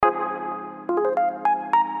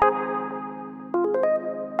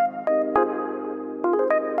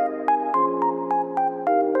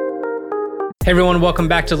Hey everyone, welcome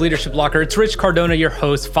back to Leadership Locker. It's Rich Cardona, your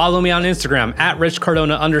host. Follow me on Instagram at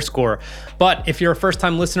 @RichCardona_. But if you're a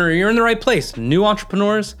first-time listener, you're in the right place. New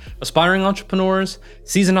entrepreneurs, aspiring entrepreneurs,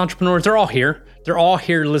 seasoned entrepreneurs, they're all here. They're all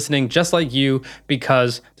here listening just like you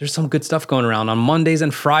because there's some good stuff going around. On Mondays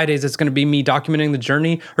and Fridays, it's going to be me documenting the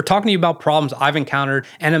journey or talking to you about problems I've encountered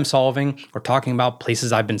and am solving, or talking about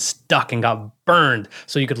places I've been stuck and got burned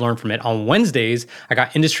so you could learn from it. On Wednesdays, I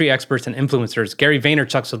got industry experts and influencers, Gary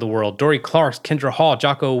Vaynerchuk's of the world, Dory Clark's, Kendra Hall,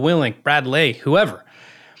 Jocko Willink, Brad Lay, whoever.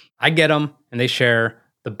 I get them and they share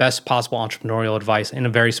the best possible entrepreneurial advice in a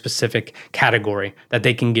very specific category that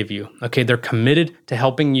they can give you. Okay, they're committed to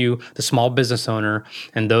helping you, the small business owner,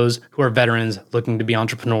 and those who are veterans looking to be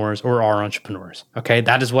entrepreneurs or are entrepreneurs. Okay,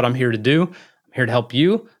 that is what I'm here to do. I'm here to help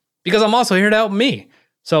you because I'm also here to help me.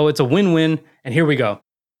 So it's a win-win, and here we go.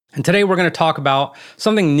 And today we're going to talk about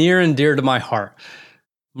something near and dear to my heart.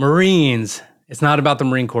 Marines. It's not about the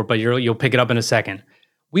Marine Corps, but you'll pick it up in a second.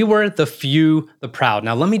 We were the few, the proud.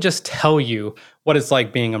 Now, let me just tell you what it's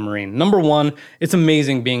like being a Marine. Number one, it's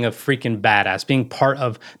amazing being a freaking badass, being part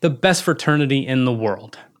of the best fraternity in the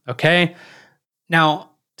world, okay?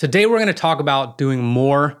 Now, today we're going to talk about doing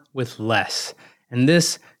more with less. And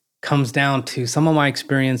this comes down to some of my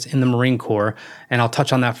experience in the Marine Corps, and I'll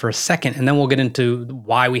touch on that for a second, and then we'll get into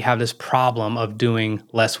why we have this problem of doing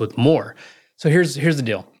less with more. So here's the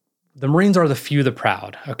deal. The Marines are the few, the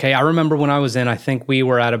proud, okay? I remember when I was in, I think we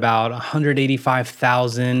were at about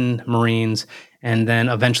 185,000 Marines, and then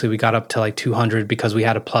eventually we got up to like 200 because we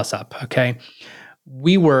had a plus up, okay?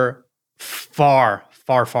 We were far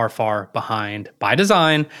behind, by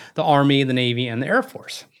design, the Army, the Navy, and the Air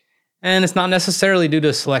Force. And it's not necessarily due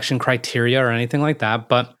to selection criteria or anything like that,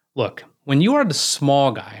 but look, when you are the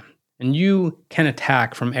small guy, and you can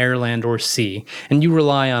attack from air, land, or sea, and you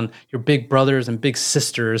rely on your big brothers and big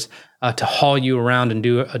sisters to haul you around and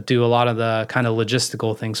do a lot of the kind of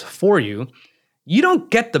logistical things for you, you don't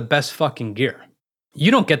get the best fucking gear. You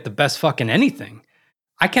don't get the best fucking anything.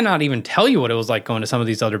 I cannot even tell you what it was like going to some of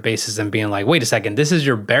these other bases and being like, wait a second, this is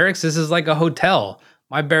your barracks? This is like a hotel.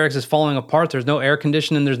 My barracks is falling apart. There's no air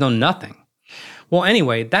conditioning. There's no nothing. Well,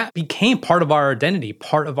 anyway, that became part of our identity,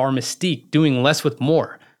 part of our mystique, doing less with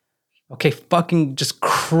more. Okay, fucking just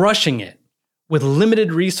crushing it with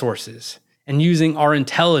limited resources and using our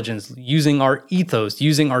intelligence, using our ethos,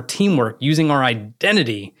 using our teamwork, using our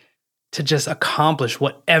identity to just accomplish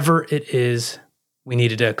whatever it is we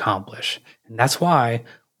needed to accomplish. And that's why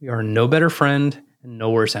we are no better friend and no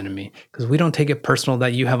worse enemy, because we don't take it personal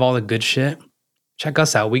that you have all the good shit. Check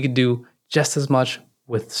us out. We could do just as much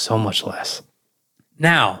with so much less.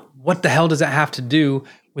 Now, what the hell does that have to do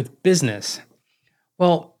with business?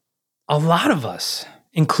 Well, a lot of us,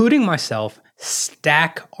 including myself,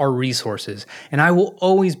 stack our resources. And I will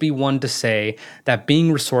always be one to say that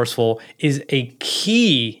being resourceful is a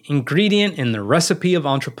key ingredient in the recipe of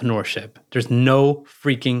entrepreneurship. There's no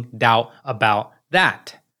freaking doubt about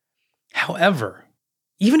that. However,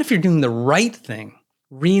 even if you're doing the right thing,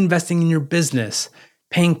 reinvesting in your business,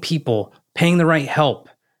 paying people, paying the right help,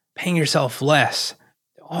 paying yourself less,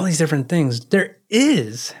 all these different things, there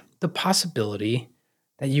is the possibility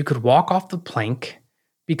that you could walk off the plank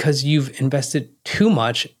because you've invested too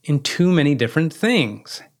much in too many different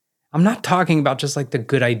things. I'm not talking about just like the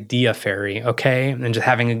good idea fairy, okay? And just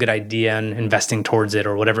having a good idea and investing towards it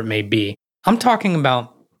or whatever it may be. I'm talking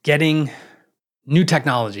about getting new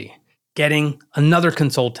technology, getting another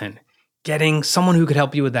consultant, getting someone who could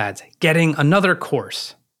help you with ads, getting another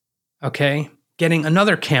course, okay? Getting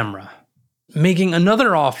another camera, making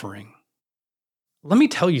another offering. Let me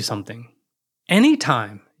tell you something.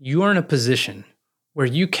 Anytime you are in a position where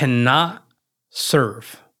you cannot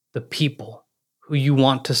serve the people who you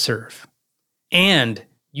want to serve, and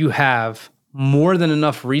you have more than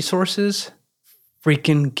enough resources,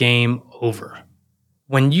 freaking game over.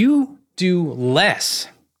 When you do less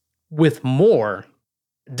with more,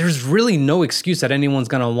 there's really no excuse that anyone's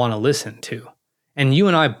going to want to listen to. And you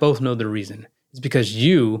and I both know the reason. It's because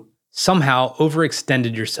you somehow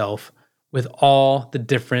overextended yourself with all the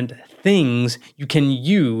different things you can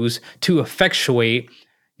use to effectuate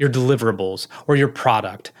your deliverables or your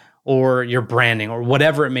product or your branding or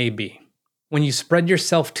whatever it may be. When you spread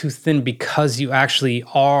yourself too thin because you actually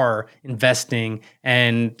are investing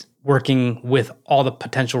and working with all the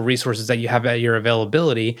potential resources that you have at your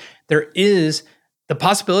availability, there is the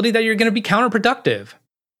possibility that you're going to be counterproductive.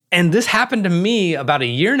 And this happened to me about a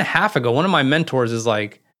year and a half ago. One of my mentors is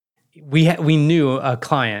like, we knew a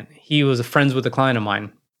client. He was friends with a client of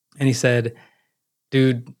mine. And he said,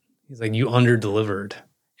 dude, he's like, you under-delivered.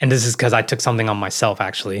 And this is because I took something on myself,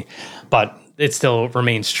 actually. But it still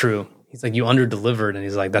remains true. he's like, you under-delivered. And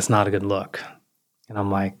he's like, that's not a good look. And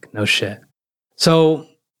I'm like, no shit. So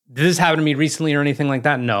did this happen to me recently or anything like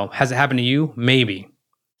that? No. Has it happened to you? Maybe.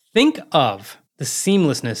 Think of the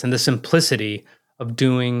seamlessness and the simplicity of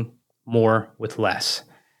doing more with less.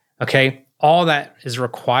 Okay? All that is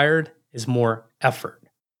required is more effort.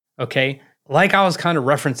 Okay? Like I was kind of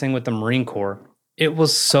referencing with the Marine Corps, it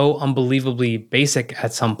was so unbelievably basic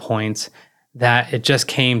at some points that it just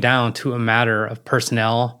came down to a matter of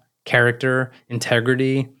personnel, character,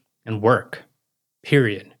 integrity, and work.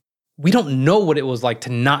 Period. We don't know what it was like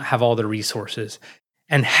to not have all the resources.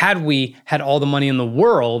 And had we had all the money in the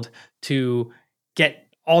world to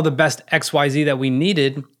get all the best XYZ that we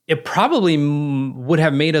needed, it probably would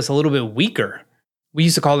have made us a little bit weaker. We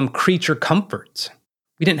used to call them creature comforts.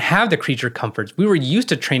 We didn't have the creature comforts. We were used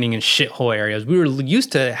to training in shithole areas. We were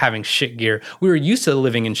used to having shit gear. We were used to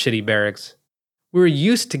living in shitty barracks. We were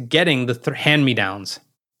used to getting the hand-me-downs,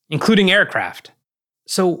 including aircraft.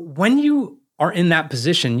 So when you are in that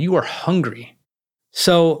position, you are hungry.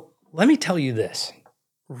 So let me tell you this.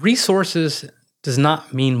 Resources does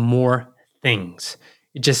not mean more things.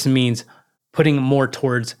 It just means putting more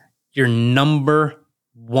towards your number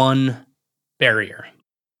one barrier.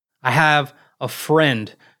 I have a friend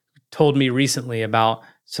who told me recently about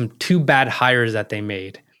some 2 bad hires that they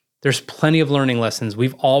made. There's plenty of learning lessons.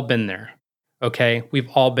 We've all been there, okay? We've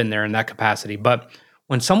all been there in that capacity. But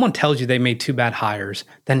when someone tells you they made 2 bad hires,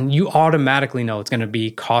 then you automatically know it's going to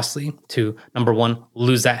be costly to, number one,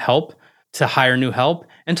 lose that help, to hire new help,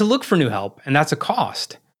 and to look for new help. And that's a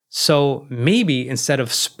cost. So maybe instead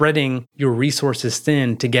of spreading your resources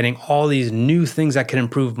thin to getting all these new things that can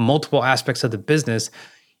improve multiple aspects of the business,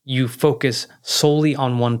 you focus solely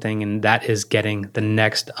on one thing, and that is getting the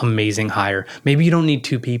next amazing hire. Maybe you don't need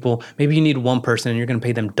 2 people. Maybe you need 1 person and you're going to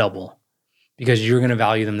pay them double because you're going to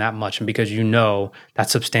value them that much and because you know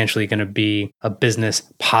that's substantially going to be a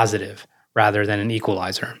business positive rather than an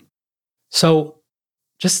equalizer. So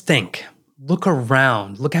just think, look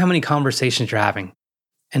around, look at how many conversations you're having.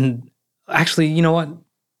 And actually, you know what?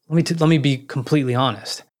 Let me be completely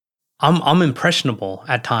honest. I'm impressionable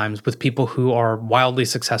at times with people who are wildly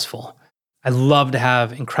successful. I love to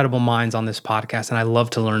have incredible minds on this podcast and I love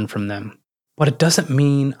to learn from them. But it doesn't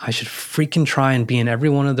mean I should freaking try and be in every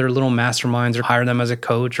one of their little masterminds or hire them as a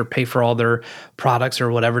coach or pay for all their products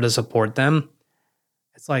or whatever to support them.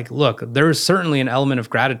 It's like, look, there is certainly an element of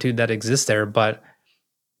gratitude that exists there, but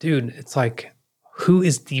dude, it's like, who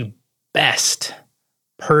is the best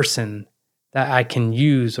person that I can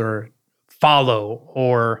use or follow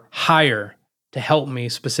or hire to help me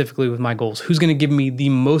specifically with my goals? Who's going to give me the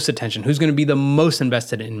most attention? Who's going to be the most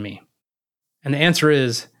invested in me? And the answer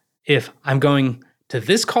is, if I'm going to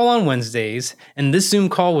this call on Wednesdays and this Zoom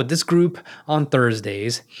call with this group on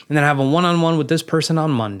Thursdays, and then I have a one-on-one with this person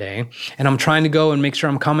on Monday, and I'm trying to go and make sure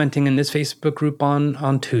I'm commenting in this Facebook group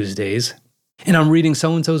on Tuesdays, and I'm reading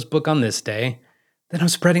so-and-so's book on this day, then I'm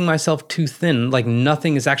spreading myself too thin. Like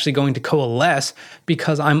nothing is actually going to coalesce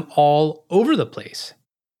because I'm all over the place.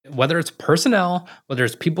 Whether it's personnel, whether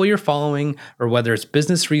it's people you're following, or whether it's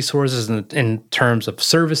business resources in terms of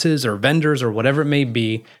services or vendors or whatever it may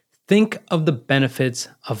be, think of the benefits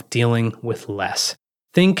of dealing with less.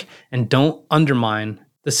 Think and don't undermine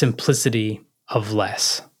the simplicity of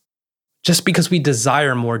less. Just because we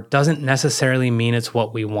desire more doesn't necessarily mean it's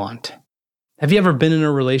what we want. Have you ever been in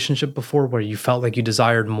a relationship before where you felt like you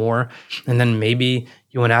desired more, and then maybe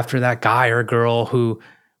you went after that guy or girl who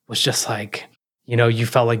was just like, you know, you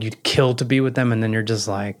felt like you'd kill to be with them, and then you're just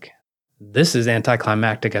like, this is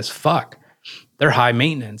anticlimactic as fuck. They're high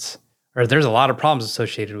maintenance, or there's a lot of problems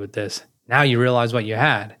associated with this. Now you realize what you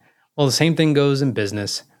had. Well, the same thing goes in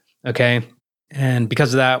business, okay? And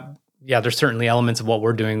because of that, yeah, there's certainly elements of what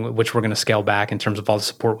we're doing, which we're going to scale back in terms of all the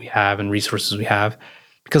support we have and resources we have,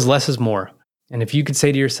 because less is more. And if you could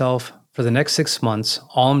say to yourself, for the next 6 months,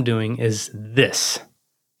 all I'm doing is this,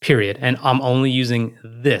 period. And I'm only using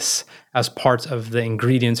this as parts of the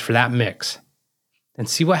ingredients for that mix. Then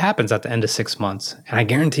see what happens at the end of 6 months. And I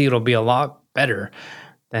guarantee it'll be a lot better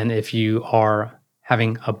than if you are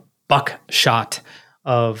having a buckshot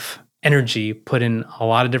of energy put in a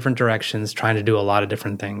lot of different directions, trying to do a lot of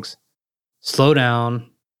different things. Slow down.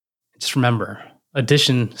 Just remember,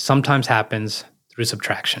 addition sometimes happens through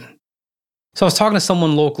subtraction. So I was talking to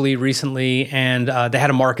someone locally recently, and they had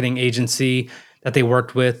a marketing agency that they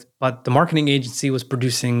worked with, but the marketing agency was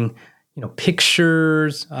producing,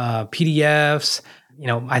 pictures, PDFs,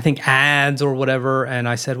 I think ads or whatever. And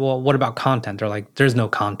I said, well, what about content? They're like, there's no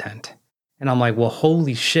content. And I'm like, well,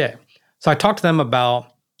 holy shit. So I talked to them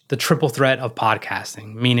about the triple threat of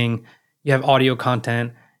podcasting, meaning you have audio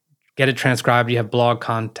content, get it transcribed, you have blog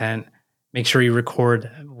content, make sure you record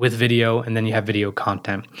with video, and then you have video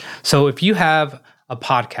content. So if you have a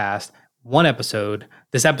podcast, one episode,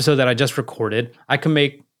 this episode that I just recorded, I can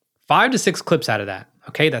make 5 to 6 clips out of that.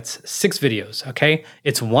 Okay, that's 6 videos. Okay,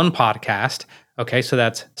 it's one podcast. Okay, so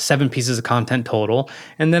that's 7 pieces of content total.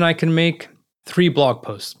 And then I can make 3 blog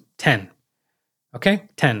posts, 10. Okay,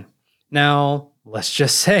 10. Now, let's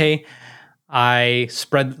just say I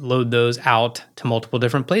load those out to multiple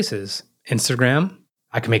different places. Instagram,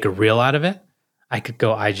 I could make a reel out of it. I could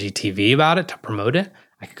go IGTV about it to promote it.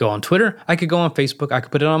 I could go on Twitter. I could go on Facebook. I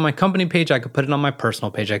could put it on my company page. I could put it on my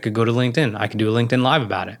personal page. I could go to LinkedIn. I could do a LinkedIn Live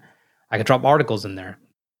about it. I could drop articles in there.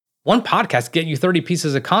 One podcast get you 30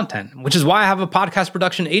 pieces of content, which is why I have a podcast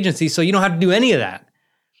production agency, so you don't have to do any of that.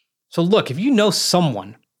 So look, if you know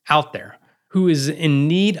someone out there who is in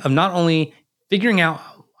need of not only figuring out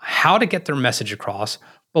how to get their message across,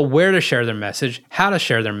 but where to share their message, how to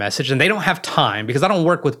share their message, and they don't have time, because I don't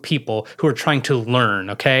work with people who are trying to learn,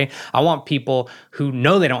 okay? I want people who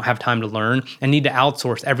know they don't have time to learn and need to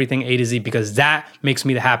outsource everything A to Z, because that makes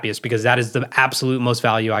me the happiest, because that is the absolute most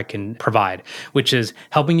value I can provide, which is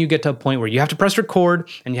helping you get to a point where you have to press record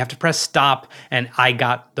and you have to press stop, and I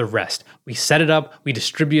got the rest. We set it up, we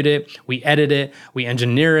distribute it, we edit it, we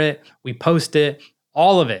engineer it, we post it,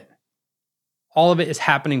 all of it. All of it is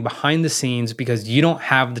happening behind the scenes because you don't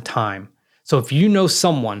have the time. So if you know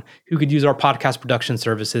someone who could use our podcast production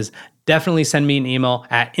services, definitely send me an email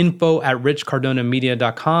at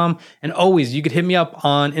info@richcardonamedia.com. And always, you could hit me up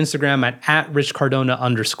on Instagram at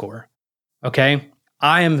richcardona_. Okay?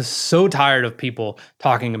 I am so tired of people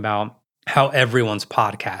talking about how everyone's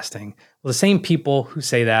podcasting. Well, the same people who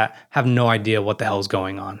say that have no idea what the hell is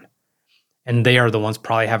going on. And they are the ones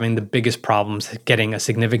probably having the biggest problems getting a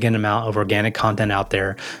significant amount of organic content out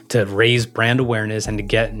there to raise brand awareness and to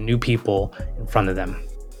get new people in front of them.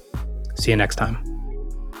 See you next time.